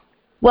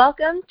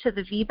Welcome to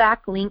the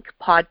VBAC Link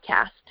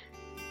podcast.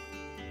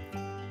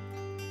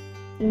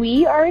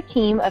 We are a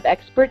team of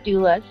expert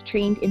doulas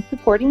trained in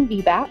supporting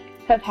VBAC,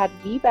 have had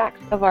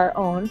VBACs of our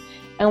own,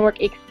 and work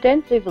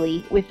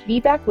extensively with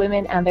VBAC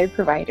women and their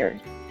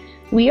providers.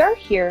 We are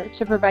here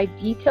to provide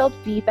detailed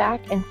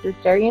VBAC and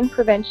cesarean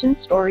prevention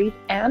stories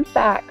and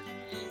facts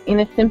in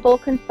a simple,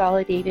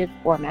 consolidated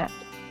format.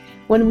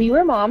 When we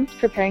were moms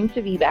preparing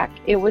to VBAC,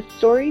 it was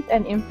stories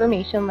and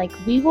information like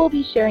we will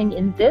be sharing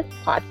in this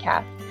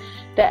podcast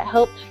that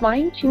helped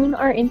fine-tune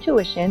our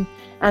intuition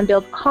and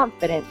build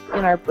confidence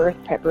in our birth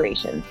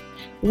preparations.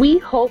 We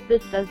hope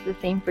this does the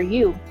same for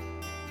you.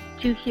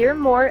 To hear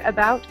more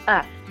about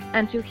us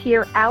and to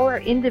hear our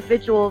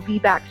individual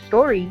VBAC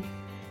stories,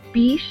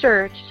 be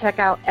sure to check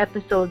out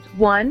episodes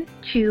 1,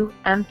 2,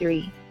 and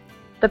 3.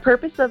 The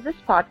purpose of this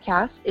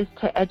podcast is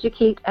to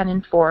educate and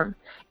inform.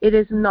 It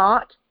is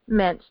not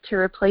meant to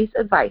replace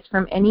advice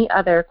from any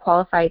other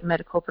qualified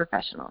medical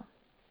professional.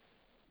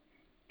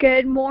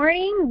 Good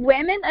morning,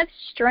 women of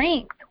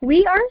strength.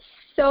 We are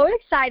so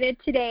excited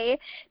today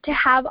to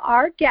have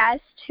our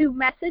guest who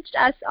messaged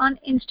us on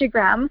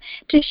Instagram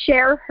to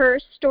share her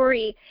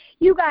story.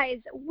 You guys,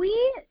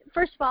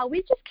 first of all,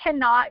 we just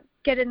cannot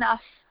get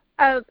enough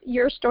of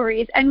your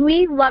stories, and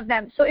we love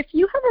them. So if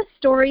you have a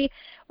story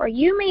or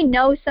you may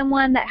know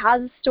someone that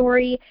has a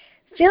story,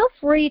 feel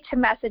free to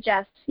message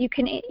us. You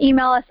can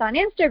email us on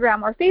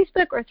Instagram or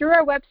Facebook or through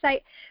our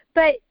website,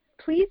 but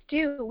please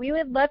do. We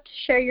would love to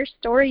share your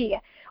story.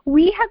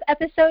 We have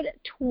episode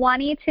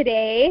 20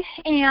 today,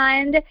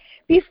 and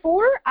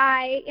before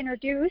I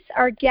introduce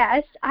our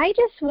guest, I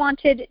just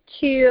wanted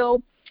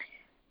to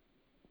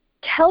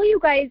tell you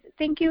guys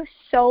thank you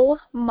so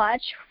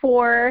much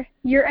for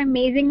your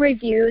amazing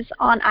reviews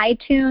on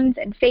iTunes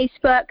and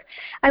Facebook.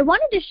 I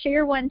wanted to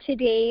share one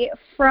today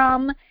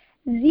from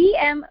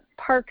ZM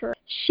Parker.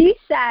 She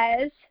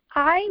says,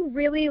 I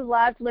really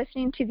loved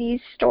listening to these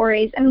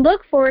stories and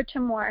look forward to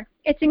more.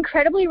 It's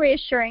incredibly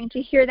reassuring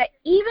to hear that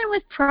even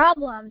with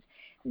problems,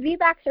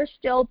 VBACs are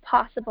still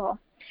possible.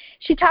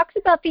 She talks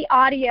about the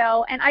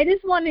audio, and I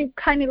just want to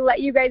kind of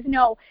let you guys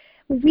know,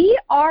 we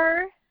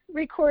are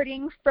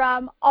recording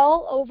from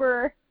all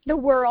over the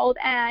world,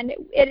 and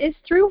it is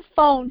through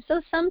phone.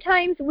 So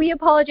sometimes we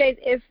apologize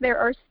if there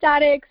are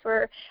statics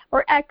or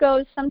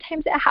echoes.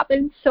 Sometimes it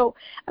happens, so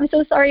I'm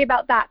so sorry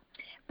about that.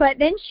 But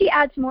then she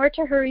adds more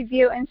to her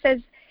review and says,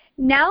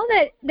 now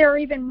that there are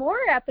even more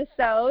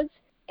episodes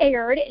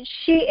aired,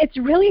 it's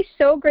really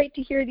so great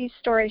to hear these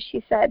stories,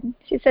 she said.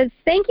 She says,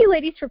 thank you,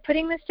 ladies, for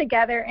putting this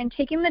together and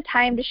taking the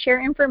time to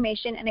share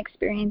information and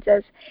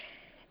experiences.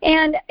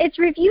 And it's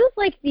reviews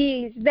like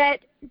these that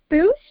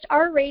boost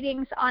our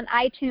ratings on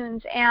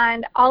iTunes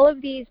and all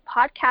of these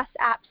podcast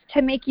apps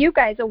to make you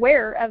guys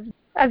aware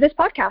of this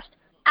podcast.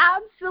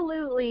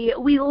 Absolutely.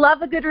 We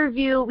love a good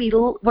review.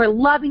 We're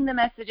loving the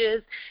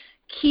messages.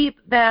 Keep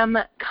them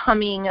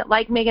coming.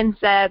 Like Megan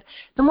said,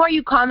 the more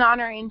you comment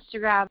on our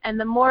Instagram and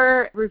the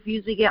more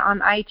reviews we get on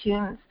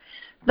iTunes,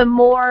 the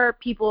more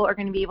people are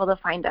going to be able to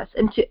find us.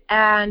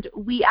 And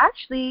we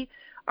actually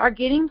are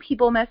getting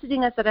people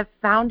messaging us that have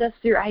found us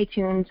through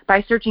iTunes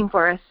by searching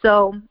for us.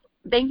 So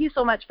thank you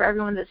so much for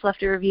everyone that's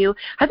left a review.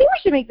 I think we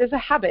should make this a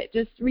habit,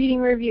 just reading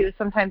reviews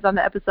sometimes on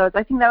the episodes.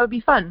 I think that would be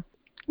fun.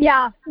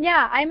 Yeah,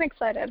 I'm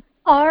excited.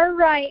 All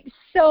right,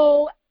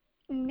 so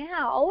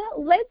now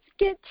let's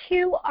get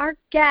to our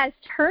guest.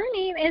 Her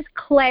name is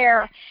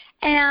Clare,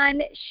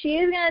 and she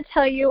is going to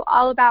tell you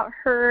all about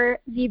her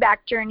VBAC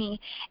journey.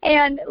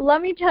 And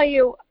let me tell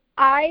you,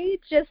 I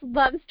just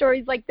love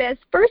stories like this.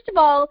 First of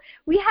all,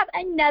 we have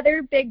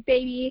another big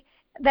baby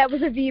that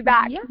was a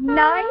VBAC. Yeah.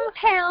 9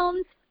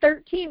 pounds,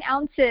 13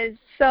 ounces.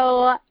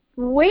 So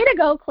way to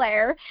go,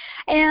 Clare.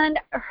 And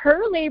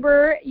her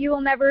labor, you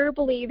will never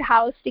believe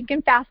how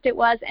stinking fast it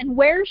was and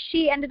where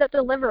she ended up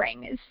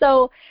delivering.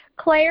 So,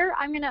 Clare,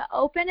 I'm going to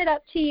open it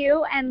up to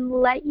you and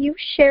let you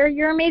share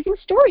your amazing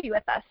story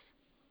with us.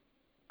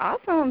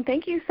 Awesome.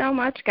 Thank you so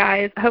much,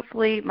 guys.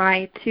 Hopefully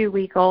my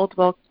 2-week-old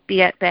will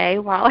be at bay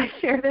while I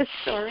share this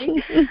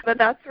story, but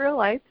that's real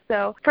life.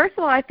 So first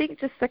of all, I think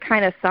just to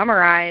kind of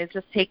summarize,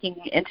 just taking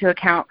into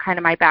account kind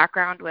of my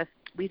background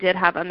we did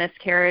have a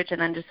miscarriage, and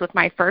then just with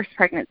my first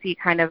pregnancy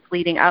kind of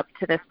leading up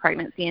to this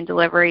pregnancy and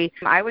delivery,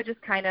 I would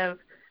just kind of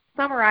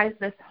summarize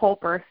this whole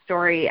birth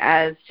story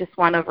as just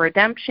one of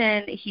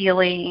redemption,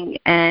 healing,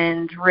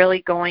 and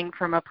really going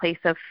from a place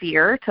of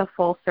fear to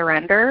full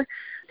surrender.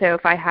 So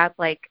if I had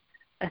like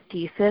a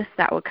thesis,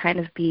 that would kind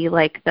of be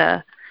like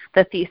the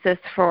thesis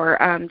for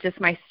just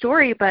my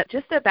story. But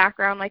just a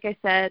background, like I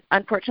said,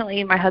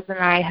 unfortunately, my husband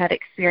and I had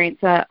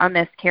experienced a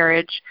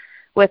miscarriage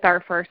with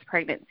our first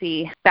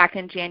pregnancy back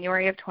in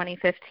January of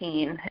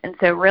 2015. And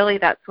so really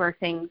that's where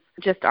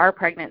just our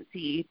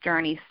pregnancy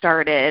journey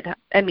started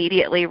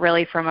immediately,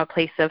 really from a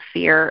place of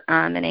fear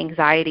and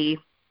anxiety.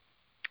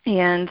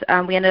 And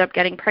we ended up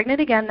getting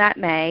pregnant again that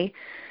May.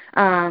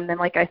 And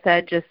like I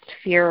said, just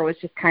fear was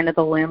just kind of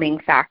the looming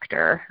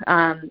factor.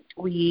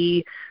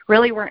 We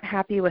really weren't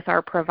happy with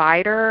our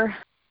provider.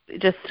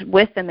 just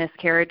with the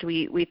miscarriage,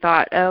 we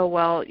thought, oh,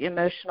 well,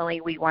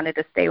 emotionally we wanted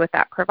to stay with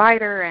that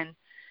provider, and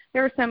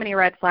there were so many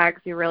red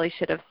flags, we really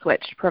should have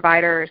switched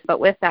providers.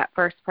 But with that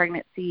first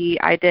pregnancy,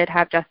 I did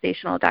have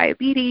gestational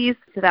diabetes,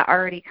 so that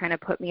already kind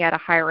of put me at a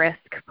high-risk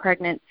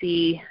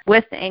pregnancy.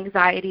 With the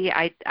anxiety,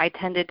 I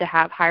tended to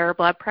have higher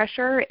blood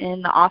pressure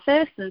in the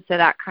office, and so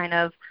that kind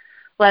of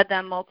led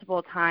them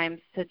multiple times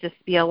to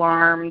just be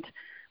alarmed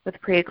with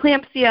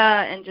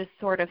preeclampsia and just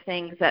sort of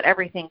things, that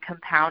everything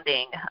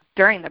compounding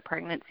during the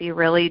pregnancy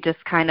really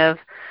just kind of,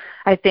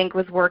 I think,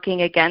 was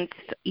working against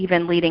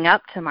even leading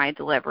up to my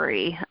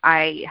delivery.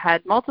 I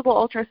had multiple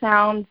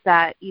ultrasounds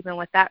that even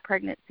with that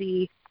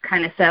pregnancy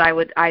kind of said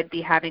I'd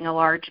be having a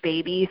large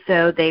baby,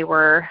 so they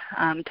were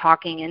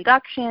talking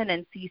induction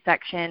and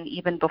C-section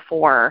even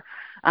before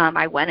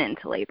I went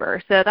into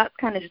labor. So that's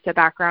kind of just a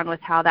background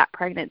with how that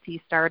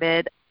pregnancy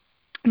started.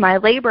 My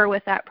labor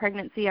with that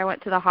pregnancy, I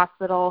went to the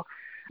hospital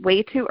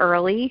way too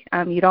early.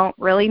 You don't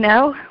really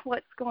know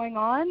what's going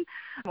on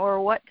or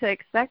what to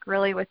expect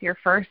really with your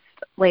first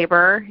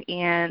labor.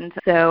 And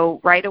so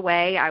right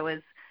away I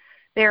was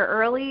there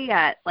early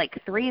at like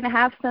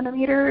 3.5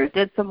 centimeters,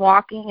 did some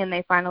walking, and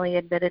they finally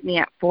admitted me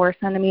at 4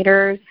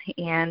 centimeters.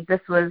 And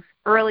this was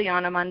early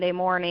on a Monday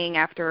morning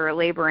after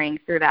laboring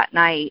through that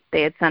night.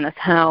 They had sent us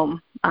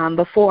home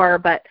before,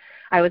 but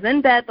I was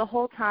in bed the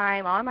whole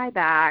time on my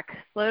back,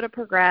 slow to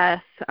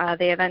progress.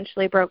 They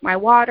eventually broke my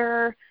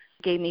water,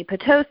 gave me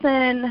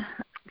Pitocin.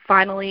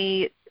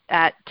 Finally,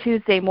 at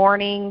Tuesday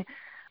morning,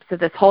 so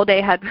this whole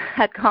day had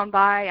gone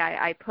by,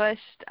 I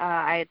pushed.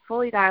 I had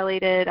fully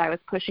dilated. I was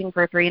pushing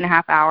for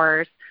 3.5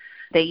 hours.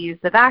 They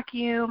used the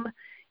vacuum,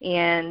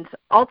 and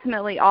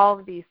ultimately all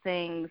of these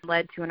things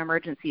led to an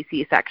emergency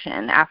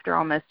C-section after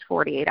almost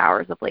 48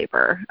 hours of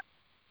labor.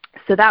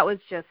 So that was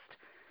just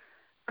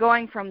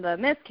going from the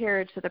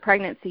miscarriage to the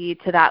pregnancy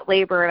to that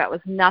labor. That was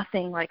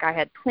nothing like I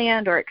had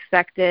planned or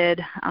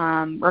expected.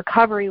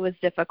 Recovery was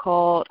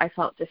difficult. I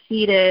felt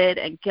defeated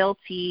and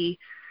guilty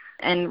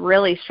and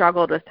really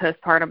struggled with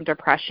postpartum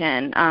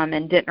depression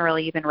and didn't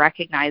really even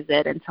recognize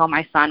it until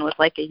my son was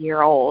like a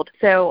year old.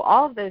 So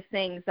all of those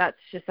things, that's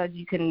just, as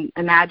you can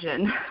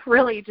imagine,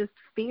 really just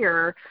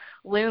fear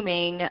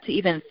looming to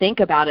even think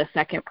about a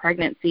second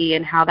pregnancy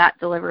and how that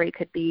delivery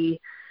could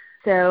be.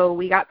 So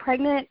we got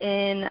pregnant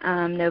in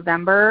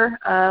November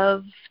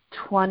of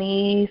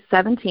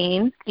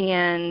 2017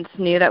 and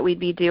knew that we'd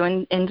be due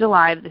in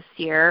July of this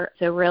year.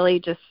 So really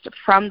just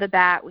from the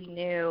bat, we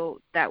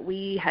knew that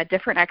we had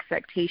different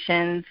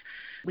expectations.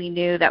 We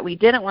knew that we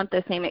didn't want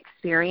the same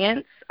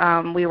experience.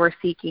 We were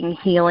seeking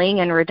healing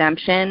and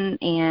redemption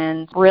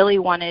and really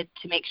wanted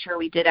to make sure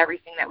we did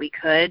everything that we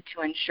could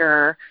to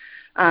ensure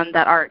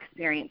that our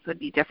experience would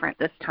be different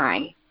this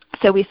time.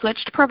 So we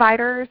switched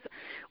providers.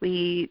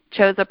 We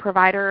chose a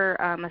provider,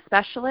 a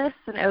specialist,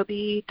 an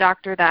OB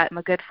doctor that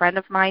a good friend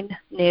of mine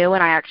knew,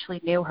 and I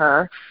actually knew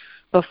her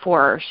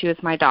before she was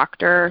my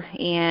doctor.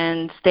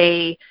 And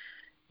they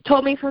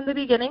told me from the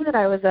beginning that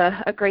I was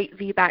a great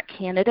VBAC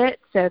candidate,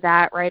 so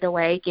that right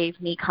away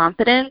gave me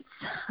confidence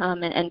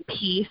and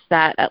peace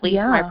that at least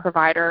my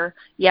provider,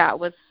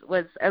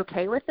 was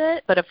okay with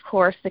it. But of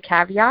course, the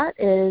caveat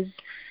is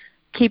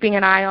keeping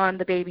an eye on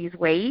the baby's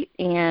weight,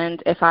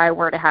 and if I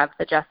were to have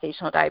the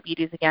gestational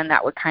diabetes again,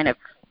 that would kind of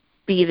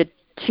be the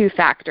two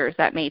factors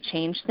that may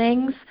change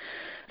things.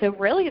 So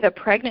really the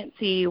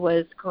pregnancy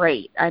was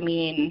great. I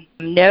mean,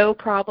 no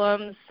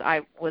problems.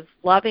 I was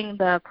loving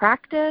the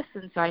practice,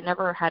 and so I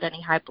never had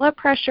any high blood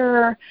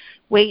pressure.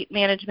 Weight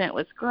management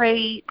was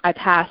great. I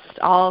passed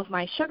all of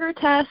my sugar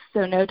tests,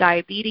 so no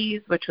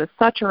diabetes, which was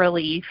such a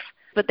relief.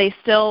 But they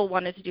still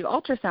wanted to do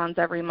ultrasounds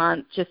every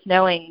month, just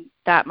knowing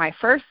that my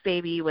first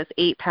baby was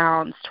 8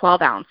 pounds,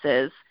 12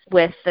 ounces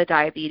with the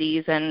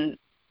diabetes, and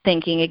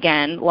thinking,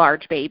 again,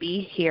 large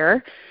baby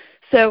here.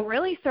 So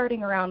really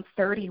starting around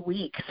 30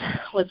 weeks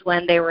was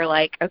when they were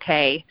like,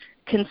 okay,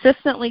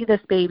 consistently this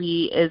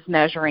baby is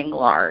measuring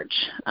large.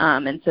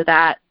 And so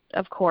that,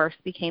 of course,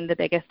 became the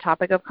biggest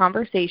topic of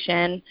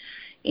conversation,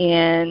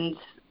 and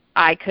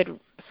I could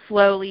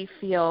slowly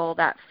feel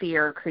that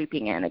fear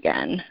creeping in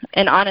again.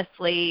 And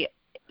honestly,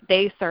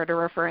 they started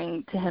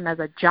referring to him as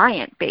a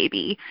giant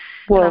baby.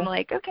 Whoa. And I'm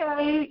like, okay,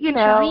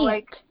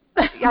 giant.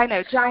 I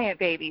know, giant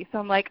baby. So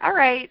I'm like, all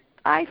right,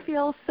 I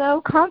feel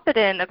so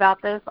confident about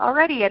this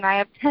already, and I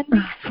have 10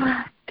 weeks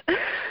left.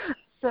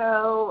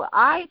 So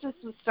I just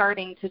was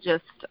starting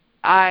to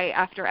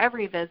after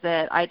every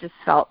visit, I just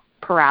felt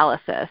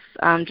paralysis,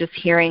 just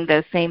hearing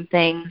those same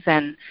things.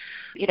 And,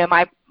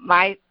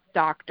 my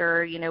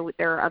doctor,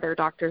 there are other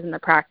doctors in the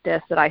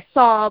practice that I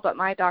saw, but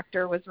my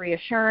doctor was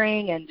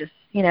reassuring and just,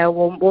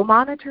 we'll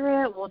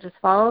monitor it, we'll just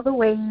follow the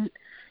weight,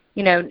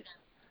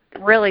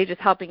 really just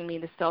helping me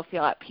to still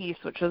feel at peace,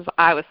 which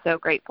I was so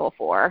grateful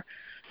for.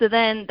 So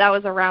then that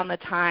was around the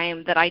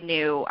time that I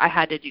knew I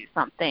had to do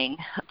something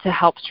to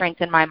help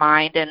strengthen my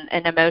mind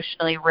and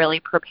emotionally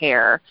really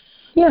prepare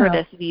for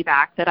this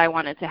VBAC that I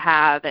wanted to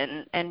have,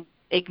 and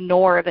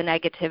ignore the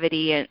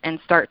negativity and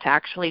start to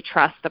actually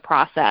trust the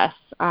process.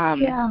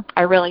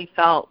 I really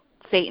felt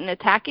Satan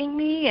attacking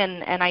me,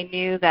 and I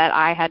knew that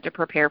I had to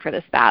prepare for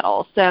this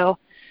battle. So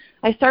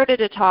I started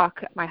to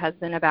talk to my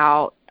husband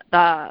about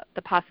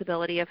the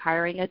possibility of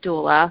hiring a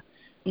doula.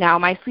 Now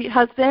my sweet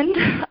husband,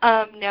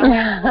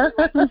 knowing what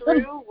we went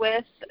through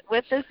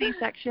with the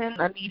C-section,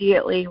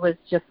 immediately was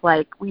just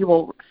like, we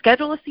will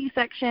schedule a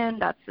C-section.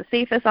 That's the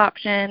safest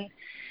option,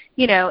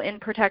 in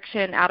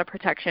protection, out of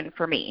protection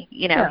for me.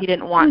 He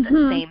didn't want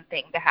the same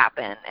thing to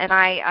happen. And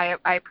I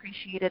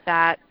appreciated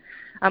that.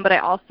 But I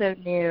also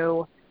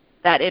knew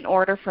that in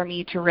order for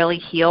me to really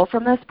heal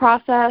from this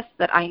process,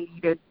 that I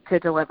needed to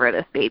deliver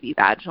this baby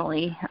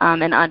vaginally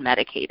and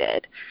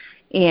unmedicated.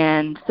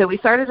 And so we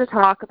started to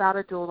talk about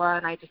a doula,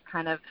 and I just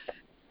kind of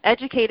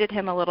educated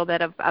him a little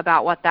bit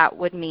about what that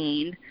would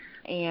mean.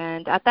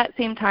 And at that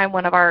same time,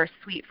 one of our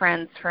sweet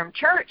friends from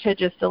church had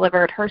just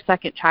delivered her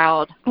second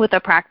child with a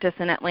practice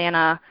in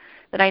Atlanta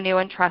that I knew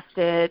and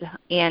trusted,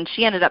 and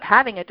she ended up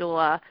having a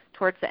doula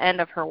towards the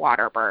end of her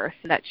water birth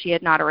that she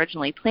had not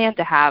originally planned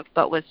to have,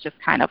 but was just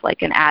kind of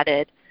like an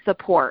added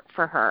support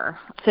for her.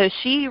 So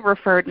she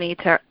referred me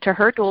to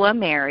her doula,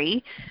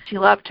 Mary. She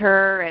loved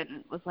her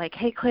and was like,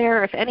 hey,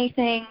 Claire, if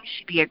anything,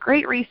 she'd be a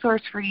great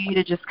resource for you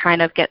to just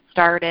kind of get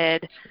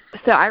started.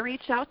 So I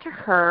reached out to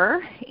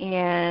her,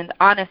 and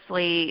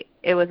honestly,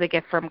 it was a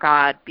gift from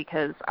God,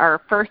 because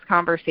our first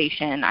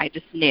conversation, I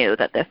just knew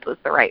that this was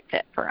the right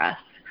fit for us.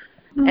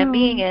 And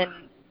being in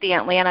the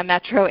Atlanta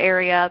metro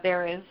area,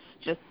 there's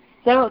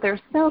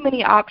so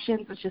many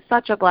options, which is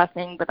such a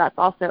blessing, but that's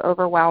also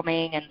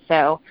overwhelming. And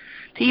so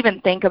to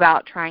even think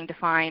about trying to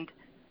find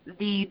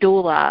the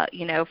doula,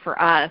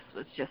 for us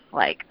was just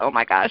like, oh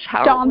my gosh,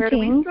 where do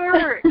we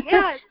start?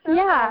 Yeah, it's so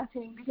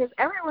daunting, because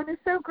everyone is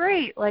so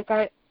great. Like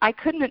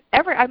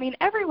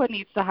everyone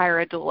needs to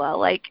hire a doula.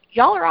 Like,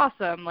 y'all are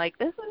awesome. Like,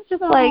 this is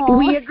just like,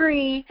 we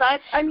agree.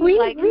 We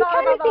think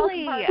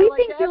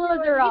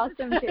doulas are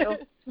awesome too.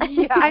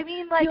 Yeah. I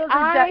mean, like,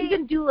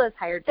 even doulas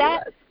hired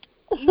doulas.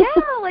 Yeah,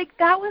 like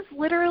that was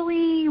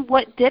literally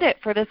what did it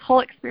for this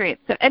whole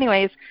experience. So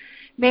anyways,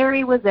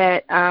 Mary was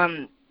it.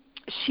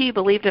 She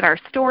believed in our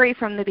story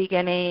from the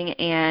beginning,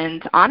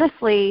 and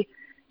honestly,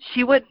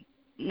 she would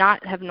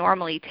not have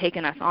normally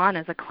taken us on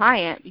as a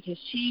client, because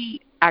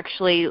she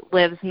actually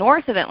lives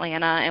north of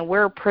Atlanta and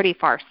we're pretty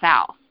far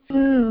south.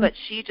 But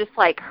she just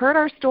like heard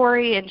our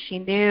story, and she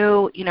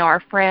knew,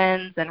 our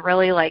friends, and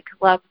really like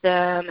loved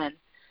them, and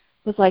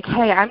was like,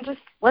 hey,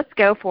 let's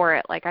go for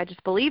it. Like, I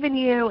just believe in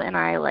you, and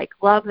I like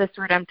love this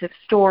redemptive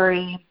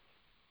story.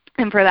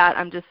 And for that,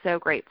 I'm just so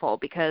grateful,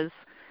 because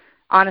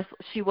honestly,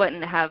 she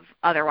wouldn't have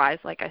otherwise,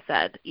 like I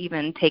said,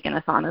 even taken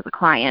us on as a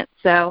client.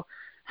 So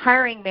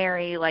hiring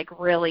Mary like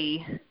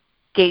really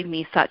gave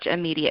me such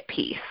immediate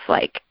peace.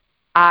 Like,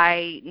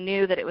 I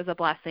knew that it was a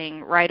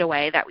blessing right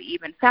away that we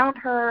even found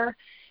her,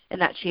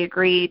 and that she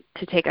agreed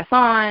to take us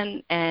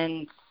on.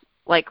 And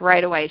like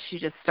right away, she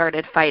just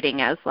started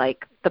fighting as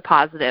like the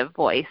positive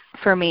voice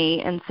for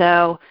me. And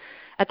so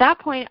at that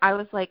point, I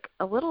was like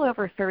a little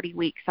over 30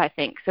 weeks, I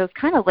think. So it's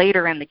kind of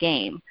later in the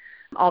game,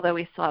 although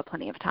we still have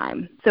plenty of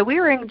time. So we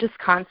were in just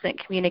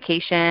constant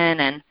communication,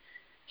 and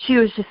she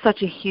was just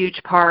such a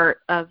huge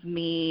part of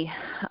me,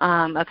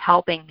 of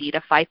helping me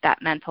to fight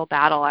that mental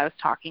battle I was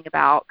talking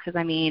about. Because,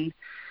 I mean,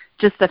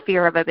 just the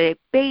fear of a big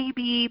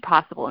baby,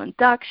 possible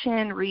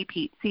induction,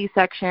 repeat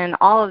C-section,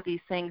 all of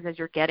these things as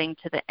you're getting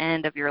to the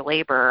end of your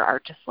labor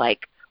are just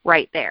like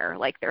right there.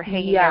 Like, they're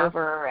hanging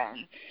over,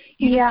 and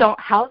you just don't,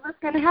 how's this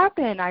going to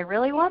happen? I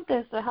really want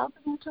this, so how's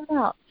it going to turn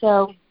out?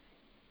 So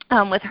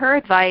with her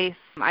advice,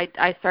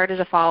 I started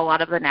to follow a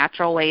lot of the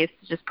natural ways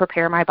to just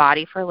prepare my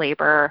body for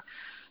labor.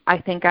 I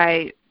think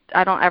I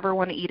don't ever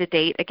want to eat a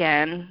date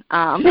again.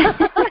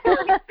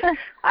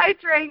 I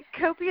drank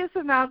copious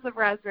amounts of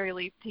raspberry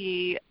leaf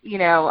tea.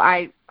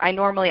 I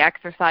normally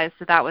exercise,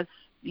 so that was,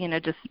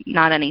 just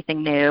not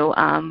anything new.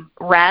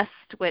 Rest,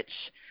 which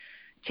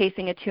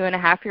chasing a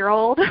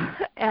 2.5-year-old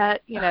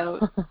at,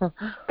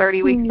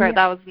 30 weeks, right,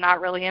 that was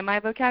not really in my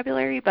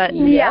vocabulary, but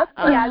it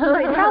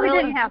probably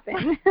didn't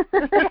happen.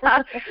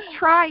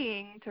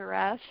 Trying to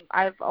rest.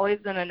 I've always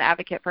been an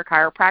advocate for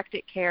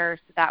chiropractic care,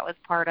 so that was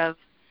part of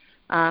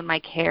my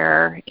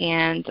care,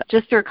 and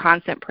just through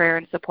constant prayer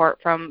and support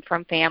from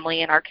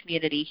family and our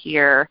community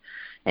here.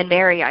 And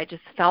Mary, I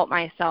just felt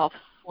myself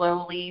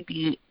slowly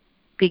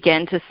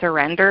begin to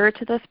surrender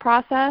to this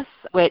process,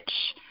 which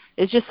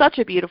is just such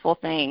a beautiful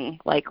thing,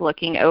 like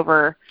looking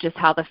over just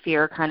how the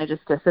fear kind of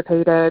just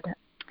dissipated.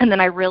 And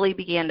then I really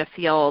began to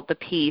feel the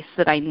peace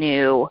that I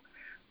knew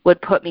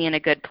would put me in a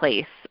good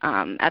place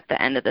at the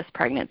end of this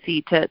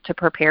pregnancy to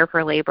prepare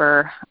for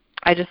labor.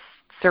 I just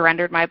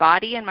surrendered my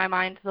body and my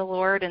mind to the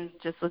Lord, and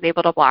just was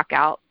able to block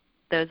out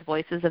those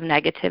voices of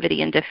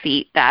negativity and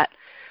defeat that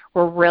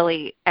were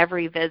really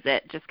every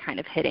visit just kind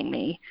of hitting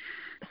me.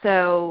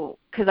 So,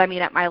 because I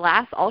mean, at my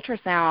last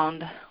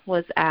ultrasound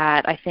was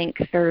at, I think,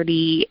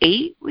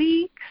 38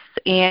 weeks,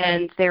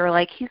 and they were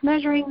like, he's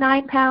measuring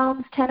 9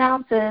 pounds, 10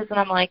 ounces, and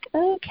I'm like,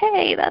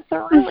 okay, that's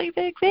a really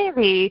big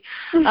baby,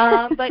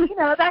 but,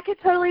 that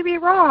could totally be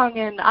wrong,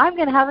 and I'm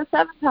going to have a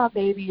 7-pound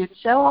baby and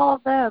show all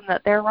of them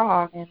that they're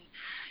wrong. And,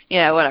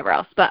 whatever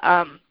else. But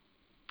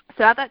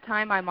so at that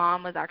time, my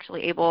mom was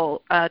actually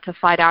able to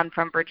fly down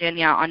from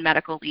Virginia on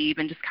medical leave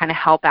and just kind of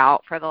help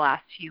out for the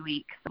last few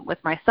weeks with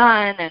my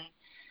son and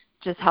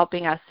just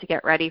helping us to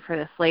get ready for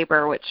this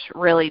labor, which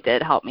really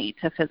did help me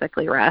to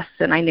physically rest,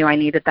 and I knew I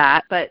needed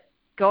that. But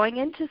going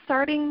into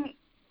starting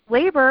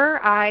labor,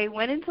 I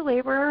went into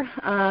labor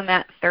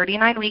at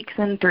 39 weeks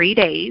and 3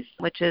 days,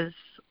 which is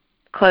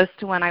close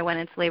to when I went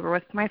into labor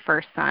with my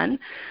first son.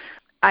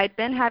 I'd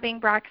been having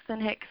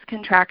Braxton Hicks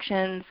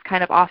contractions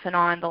kind of off and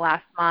on the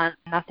last month,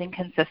 nothing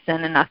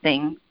consistent and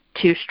nothing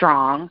too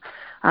strong.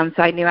 So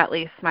I knew at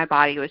least my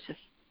body was just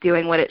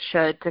doing what it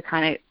should to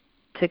kind of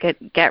to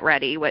get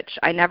ready, which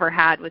I never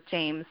had with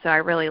James. So I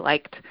really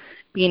liked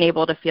being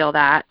able to feel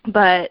that.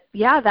 But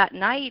yeah, that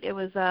night, it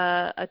was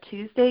a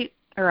Tuesday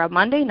or a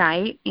Monday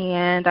night,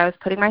 and I was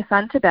putting my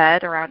son to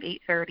bed around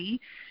 8:30.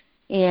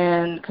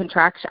 And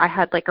I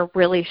had like a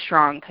really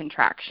strong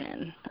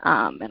contraction.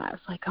 And I was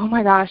like, oh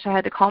my gosh, I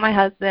had to call my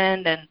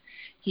husband, and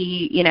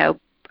he, I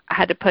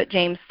had to put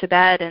James to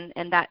bed.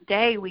 And that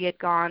day we had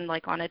gone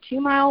like on a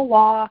 2-mile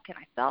walk, and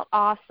I felt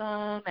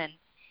awesome. And,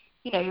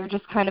 you're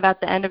just kind of at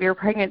the end of your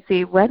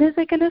pregnancy. When is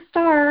it going to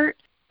start?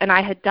 And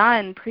I had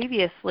done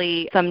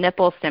previously some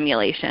nipple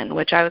stimulation,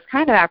 which I was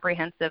kind of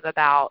apprehensive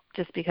about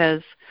just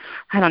because,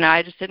 I don't know,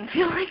 I just didn't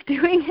feel like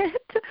doing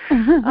it.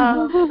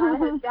 I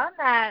had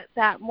done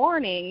that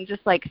morning,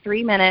 just like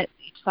 3 minutes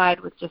each side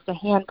with just a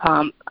hand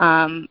pump.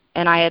 And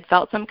I had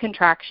felt some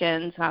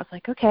contractions, and I was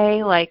like,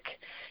 okay, like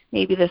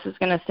maybe this is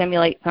going to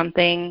stimulate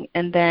something.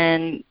 And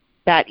then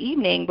that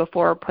evening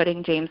before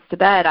putting James to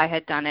bed, I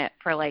had done it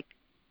for like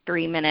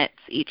 3 minutes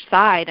each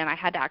side, and I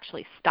had to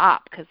actually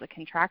stop because the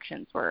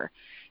contractions were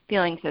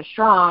feeling so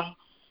strong.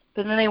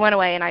 But then they went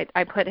away, and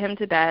I put him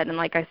to bed, and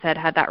like I said,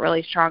 had that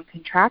really strong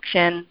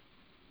contraction.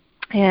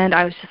 And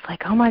I was just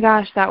like, oh my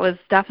gosh, that was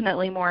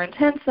definitely more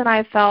intense than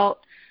I felt.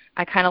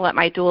 I kind of let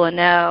my doula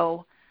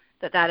know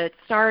that had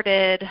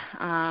started.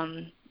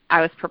 I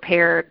was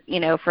prepared,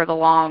 for the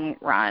long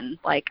run.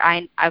 Like,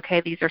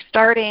 okay, these are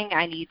starting.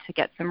 I need to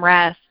get some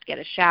rest, get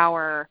a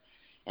shower,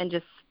 and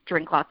just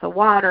drink lots of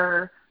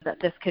water, that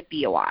this could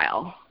be a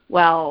while.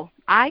 Well,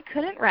 I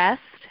couldn't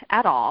rest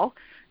at all.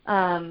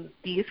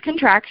 These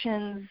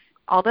contractions,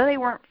 although they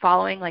weren't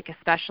following like a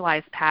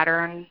specialized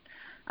pattern,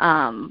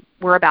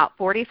 were about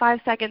 45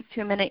 seconds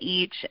to a minute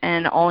each,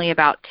 and only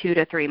about 2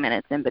 to 3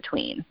 minutes in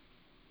between.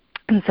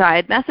 And so I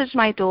had messaged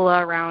my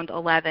doula around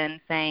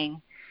 11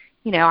 saying,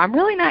 I'm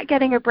really not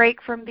getting a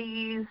break from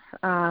these.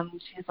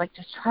 She's like,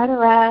 just try to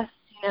rest.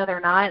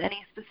 They're not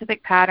any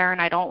specific pattern.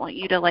 I don't want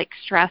you to like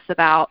stress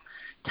about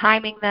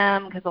timing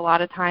them, because a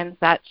lot of times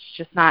that's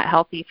just not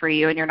healthy for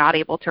you, and you're not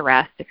able to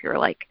rest if you're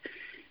like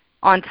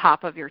on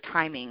top of your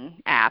timing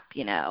app,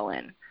 and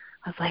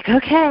I was like,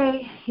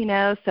 okay,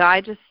 so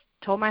I just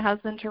told my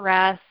husband to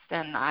rest,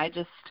 and I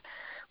just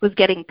was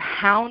getting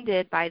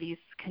pounded by these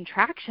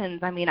contractions.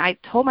 I mean, I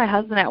told my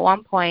husband at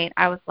one point,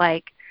 I was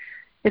like,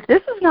 if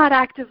this is not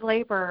active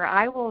labor,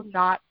 I will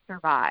not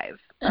survive.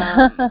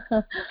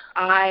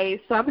 I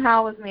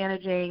somehow was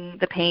managing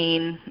the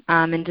pain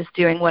and just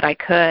doing what I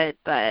could,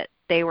 but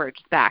they were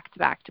just back to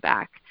back to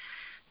back.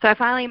 So I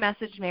finally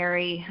messaged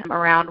Mary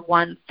around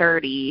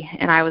 1:30,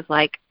 and I was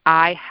like,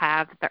 I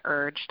have the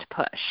urge to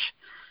push.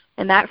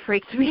 And that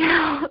freaked me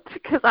out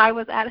because I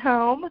was at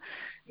home.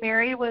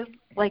 Mary was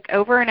like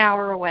over an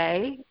hour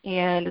away,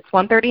 and it's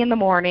 1:30 in the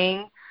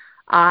morning.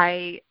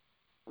 I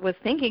was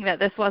thinking that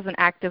this wasn't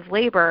active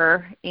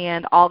labor,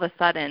 and all of a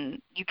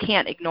sudden you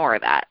can't ignore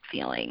that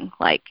feeling.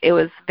 Like, it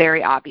was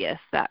very obvious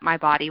that my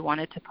body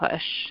wanted to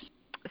push.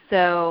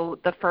 So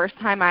the first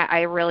time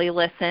I really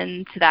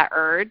listened to that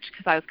urge,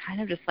 because I was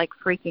kind of just like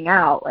freaking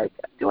out, like,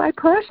 do I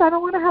push? I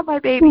don't want to have my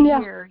baby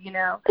here,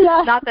 Yeah.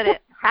 Not that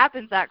it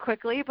happens that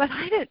quickly, but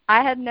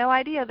I had no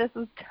idea. This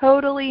was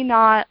totally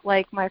not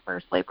like my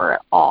first labor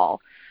at all.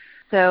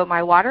 So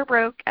my water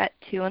broke at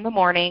 2 in the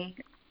morning.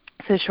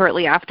 So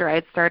shortly after, I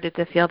had started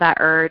to feel that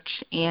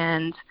urge,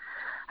 and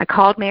I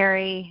called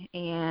Mary,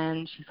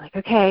 and she's like,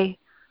 okay,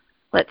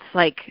 let's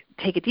like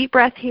take a deep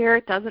breath here.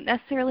 It doesn't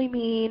necessarily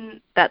mean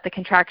that the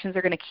contractions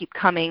are going to keep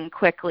coming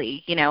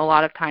quickly. A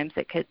lot of times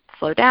it could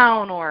slow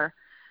down or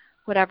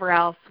whatever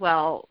else.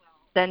 Well,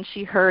 then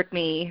she heard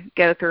me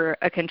go through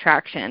a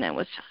contraction and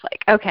was just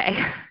like, okay,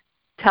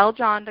 tell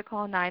John to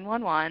call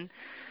 911.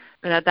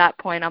 And at that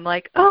point, I'm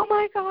like, oh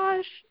my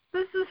gosh,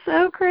 this is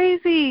so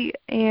crazy.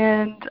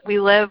 And we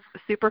live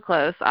super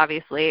close,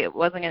 obviously. It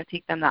wasn't going to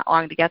take them that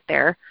long to get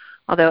there,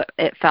 although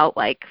it felt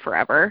like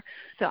forever.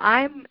 So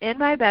I'm in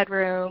my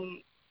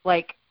bedroom,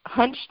 like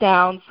hunched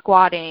down,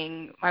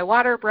 squatting. My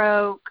water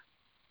broke.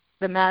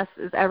 The mess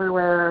is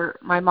everywhere.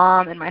 My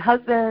mom and my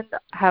husband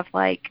have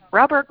like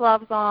rubber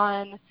gloves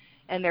on,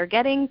 and they're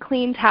getting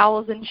clean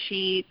towels and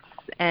sheets.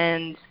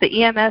 And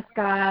the EMS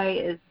guy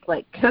is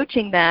like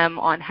coaching them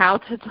on how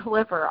to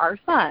deliver our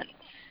son.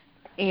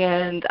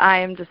 And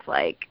I'm just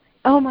like,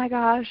 oh my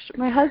gosh,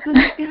 my husband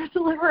is going to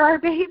deliver our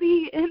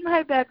baby in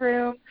my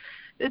bedroom.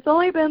 It's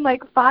only been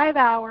like 5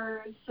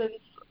 hours since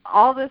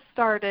all this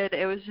started,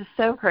 it was just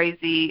so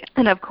crazy.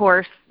 And, of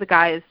course, the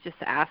guy is just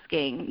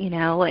asking,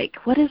 like,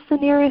 what is the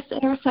nearest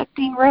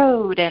intersecting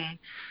road? And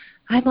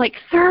I'm like,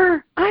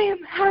 sir, I am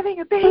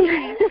having a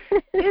baby.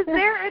 Is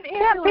there an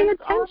ambulance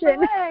on the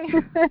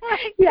way?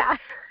 Yeah.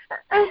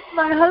 And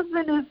my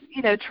husband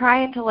is,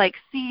 trying to, like,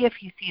 see if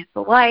he sees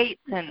the lights.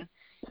 And,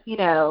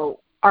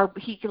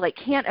 he, like,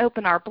 can't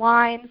open our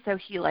blinds. So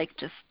he, like,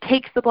 just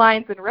takes the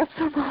blinds and rips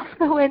them off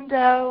the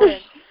window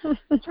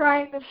and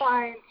trying to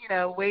find,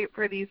 wait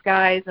for these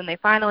guys. And they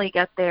finally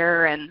get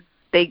there, and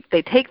they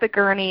take the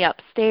gurney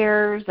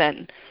upstairs.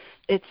 And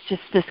it's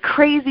just this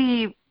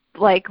crazy,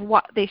 like,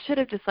 what they should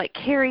have just, like,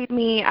 carried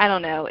me. I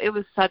don't know. It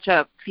was such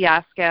a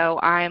fiasco.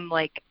 I'm,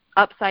 like,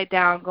 upside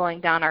down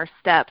going down our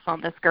steps on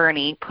this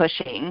gurney,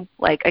 pushing,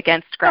 like,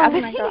 against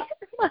gravity. Oh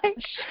my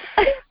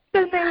gosh.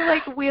 Then they,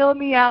 like, wheel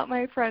me out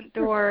my front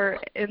door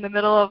in the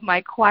middle of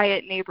my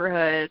quiet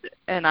neighborhood,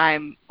 and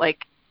I'm,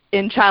 like,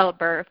 in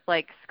childbirth,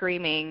 like,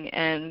 screaming.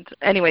 And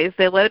anyways,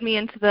 they load me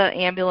into the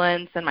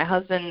ambulance, and my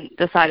husband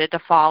decided to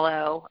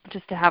follow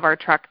just to have our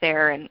truck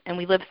there. And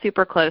we live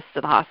super close to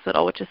the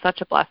hospital, which is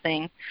such a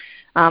blessing.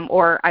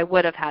 Or I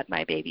would have had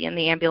my baby in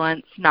the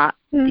ambulance, not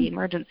the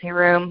emergency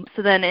room.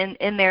 So then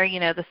in there,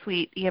 the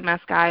sweet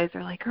EMS guys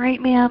are like, all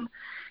right, ma'am,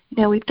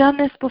 we've done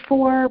this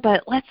before,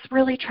 but let's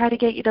really try to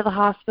get you to the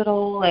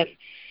hospital. And,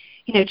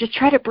 just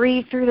try to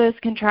breathe through those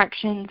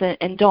contractions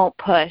and don't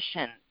push.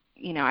 And,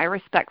 I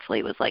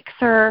respectfully was like,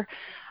 sir,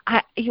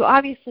 you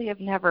obviously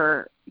have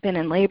never been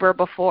in labor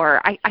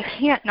before. I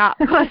can't not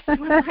push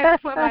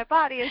when my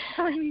body is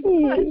telling me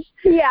to push.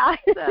 Yeah.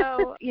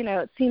 So,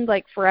 it seemed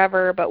like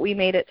forever, but we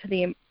made it to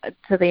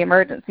the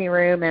emergency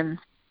room, and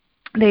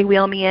they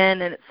wheel me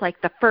in, and it's like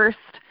the first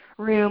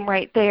room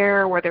right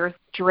there where there's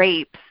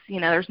drapes.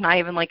 There's not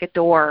even like a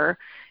door.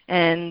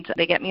 And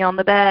they get me on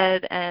the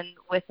bed, and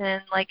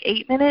within like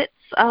 8 minutes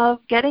of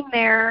getting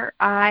there,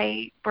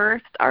 I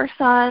birthed our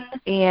son.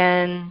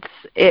 And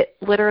it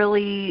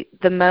literally,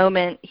 the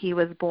moment he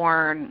was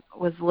born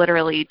was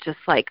literally just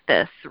like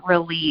this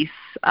release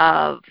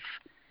of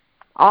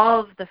all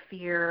of the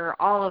fear,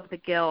 all of the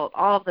guilt,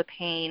 all of the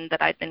pain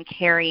that I'd been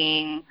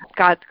carrying.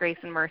 God's grace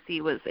and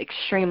mercy was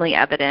extremely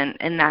evident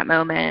in that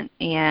moment.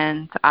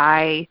 And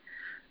I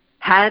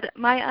had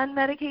my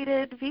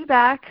unmedicated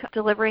VBAC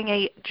delivering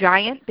a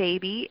giant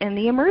baby in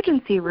the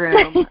emergency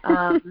room.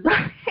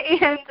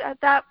 And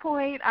at that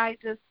point, I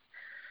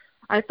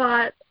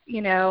thought,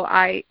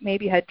 I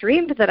maybe had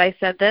dreamed that I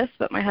said this,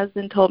 but my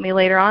husband told me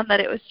later on that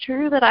it was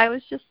true, that I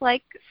was just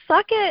like,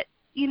 suck it,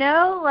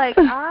 like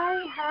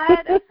I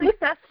had a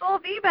successful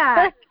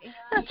VBAC.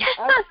 And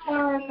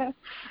everyone,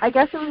 I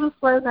guess it was a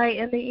slow night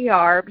in the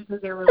ER because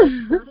there were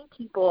like 30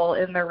 people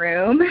in the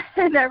room,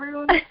 and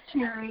everyone was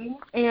cheering.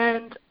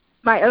 And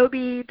my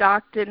OB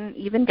doc didn't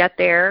even get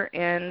there,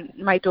 and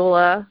my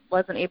doula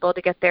wasn't able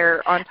to get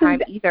there on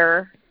time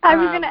either. I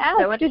was going to ask,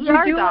 so did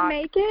your doula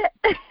make it?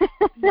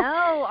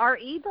 No,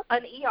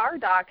 an ER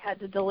doc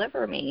had to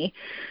deliver me.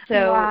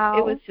 So wow.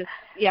 It was just,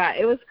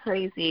 it was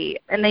crazy.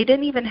 And they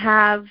didn't even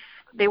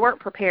they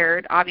weren't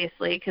prepared,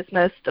 obviously, because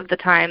most of the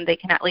time they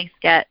can at least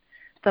get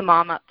the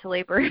mom up to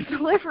labor and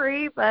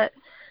delivery. But,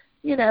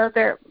 they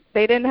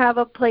didn't have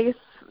a place.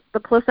 The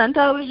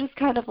placenta was just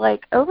kind of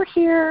like over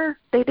here.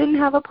 They didn't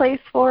have a place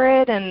for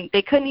it, and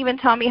they couldn't even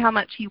tell me how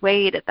much he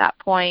weighed at that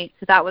point.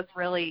 So that was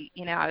really,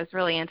 I was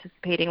really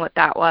anticipating what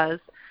that was.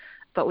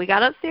 But we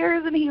got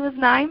upstairs, and he was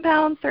 9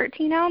 pounds,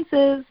 13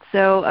 ounces.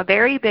 So a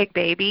very big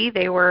baby.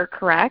 They were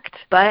correct,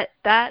 but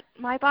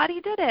my body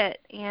did it.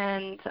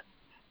 And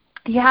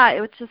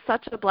it was just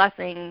such a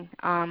blessing,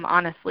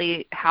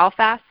 honestly, how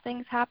fast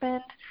things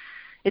happened.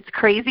 It's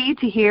crazy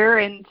to hear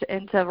and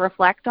to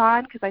reflect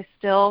on, because I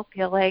still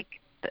feel like,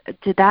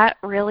 did that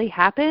really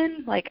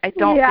happen? Like, I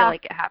don't feel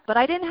like it happened. But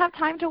I didn't have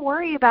time to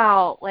worry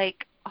about,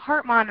 like,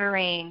 heart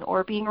monitoring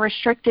or being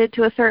restricted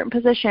to a certain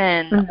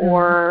position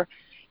or,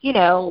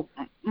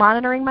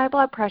 monitoring my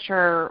blood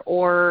pressure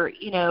or,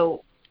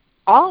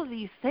 all of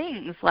these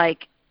things.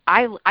 Like,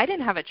 I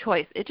didn't have a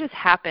choice. It just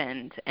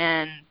happened.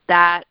 And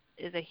that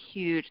is a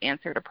huge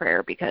answer to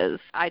prayer, because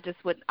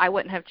I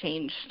wouldn't have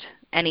changed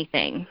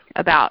anything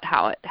about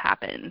how it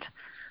happened.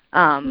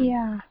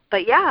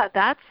 But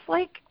that's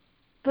like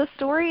the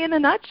story in a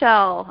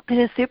nutshell. It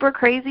is super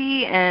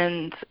crazy,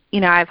 and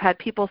I've had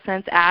people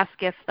since ask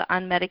if the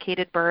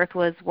unmedicated birth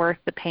was worth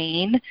the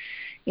pain,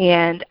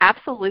 and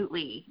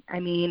absolutely.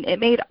 I mean, it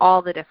made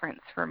all the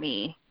difference for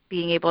me,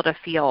 being able to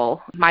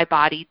feel my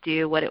body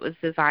do what it was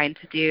designed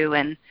to do,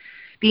 and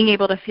being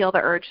able to feel the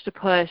urge to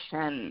push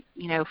and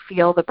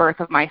feel the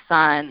birth of my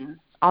son.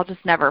 I'll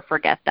just never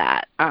forget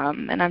that.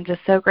 And I'm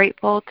just so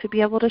grateful to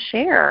be able to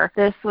share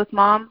this with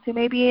moms who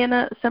may be in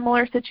a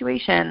similar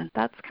situation.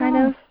 That's kind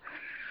of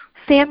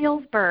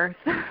Samuel's birth,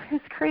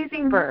 his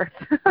crazy birth.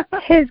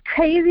 His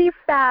crazy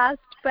fast,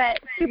 but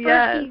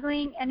super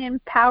healing and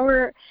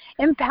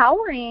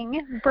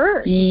empowering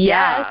birth.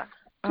 Yeah. Yes.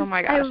 Oh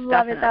my gosh, I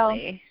love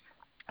definitely. it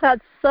though.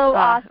 That's so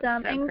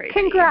awesome. So and crazy.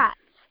 Congrats.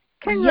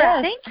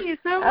 Congrats. Thank you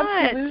so much.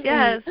 Absolutely.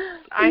 Yes.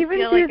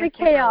 Even through the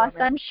chaos,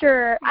 I'm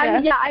sure.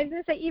 Yes. I was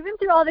going to say, even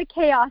through all the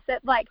chaos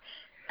that, like,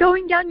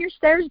 going down your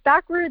stairs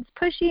backwards,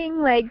 pushing,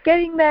 like,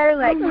 getting there,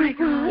 like, oh my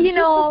gosh. you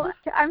know,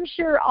 I'm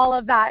sure all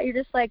of that, you're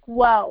just like,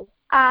 whoa.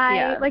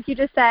 Like you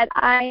just said,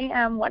 I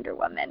am Wonder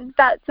Woman.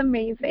 That's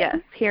amazing. Yes,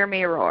 hear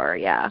me roar,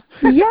 yeah.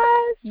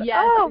 Yes.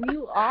 Yes, Oh,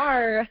 you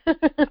are.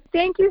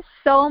 thank you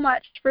so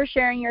much for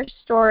sharing your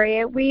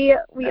story. We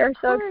are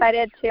so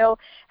excited to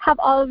have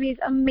all of these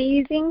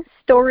amazing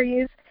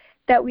stories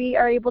that we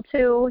are able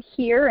to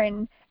hear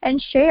and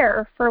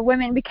share for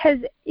women because,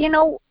 you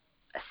know,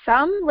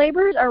 some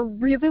labors are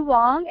really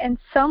long and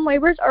some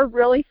labors are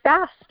really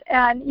fast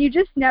and you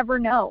just never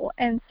know.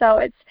 And so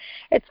it's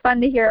fun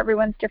to hear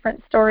everyone's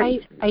different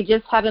stories. I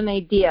just had an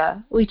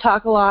idea. We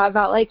talk a lot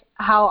about like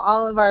how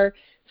all of our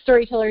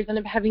storytellers end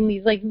up having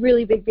these like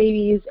really big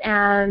babies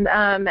and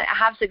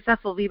have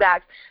successful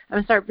VBACs. I'm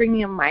going to start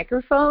bringing a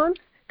microphone.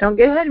 Don't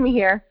get ahead of me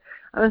here.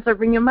 I'm going to start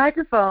bringing a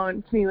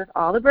microphone to me with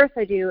all the births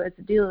I do as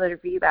a doula that are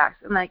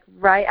VBACs. And like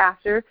right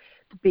after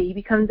the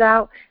baby comes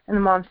out and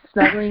the mom's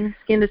snuggling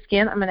skin to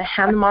skin, I'm going to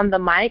hand the mom the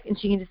mic and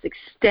she can just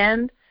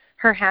extend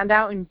her hand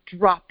out and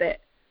drop it.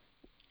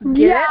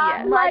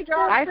 Yeah, like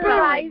I feel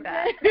like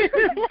that. Big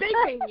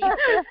baby.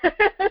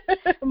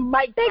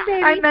 Mic Big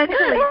baby. I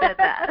mentally did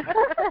that.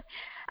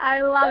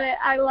 I love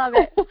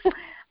it.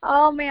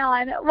 Oh,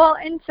 man. Well,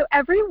 and so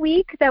every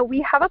week that we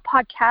have a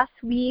podcast,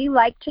 we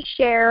like to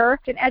share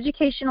an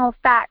educational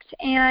fact.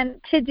 And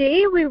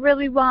today we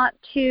really want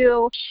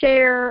to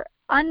share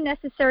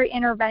unnecessary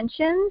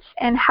interventions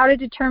and how to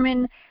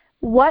determine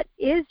what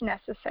is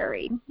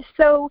necessary.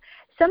 So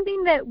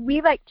something that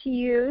we like to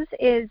use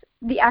is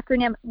the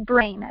acronym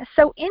BRAIN.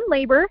 So in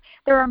labor,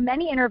 there are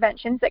many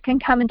interventions that can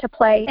come into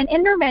play. An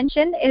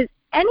intervention is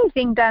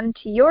anything done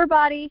to your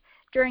body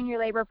during your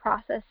labor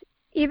process,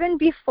 even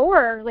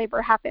before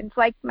labor happens,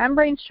 like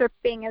membrane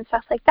stripping and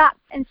stuff like that.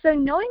 And so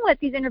knowing what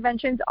these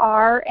interventions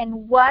are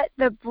and what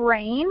the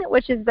BRAIN,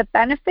 which is the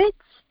benefits,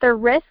 the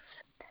risks,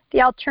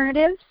 the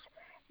alternatives,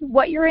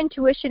 what your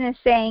intuition is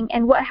saying,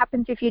 and what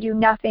happens if you do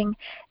nothing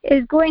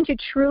is going to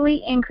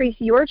truly increase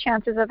your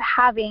chances of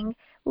having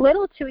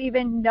little to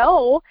even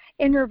no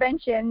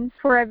interventions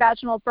for a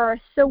vaginal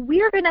birth. So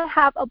we are going to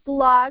have a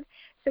blog,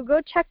 so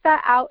go check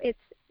that out. It's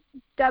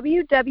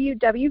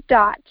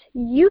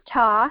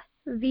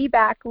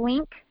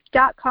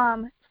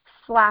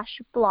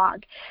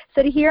www.utahvbaclink.com/blog.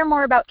 So to hear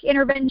more about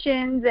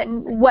interventions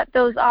and what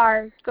those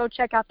are, go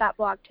check out that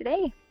blog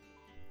today.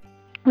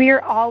 We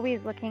are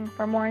always looking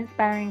for more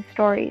inspiring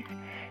stories.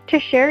 To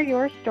share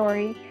your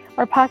story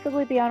or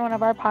possibly be on one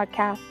of our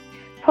podcasts,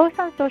 post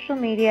on social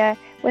media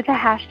with the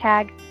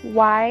hashtag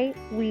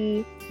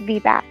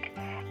 #WeVBAC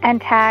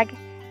and tag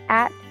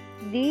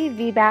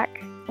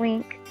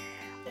 @TheVBACLink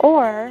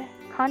or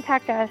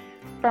contact us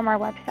from our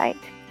website.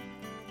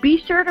 Be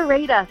sure to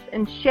rate us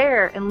and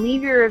share and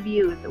leave your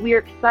reviews. We are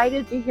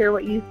excited to hear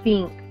what you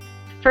think.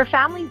 For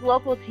families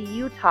local to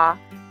Utah,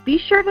 be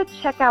sure to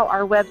check out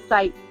our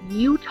website,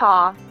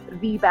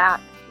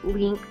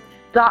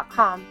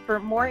 utahvbaclink.com, for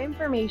more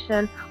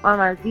information on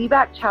our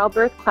VBAC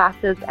childbirth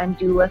classes and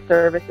doula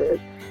services.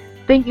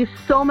 Thank you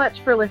so much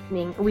for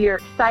listening. We are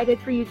excited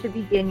for you to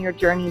begin your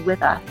journey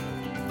with us.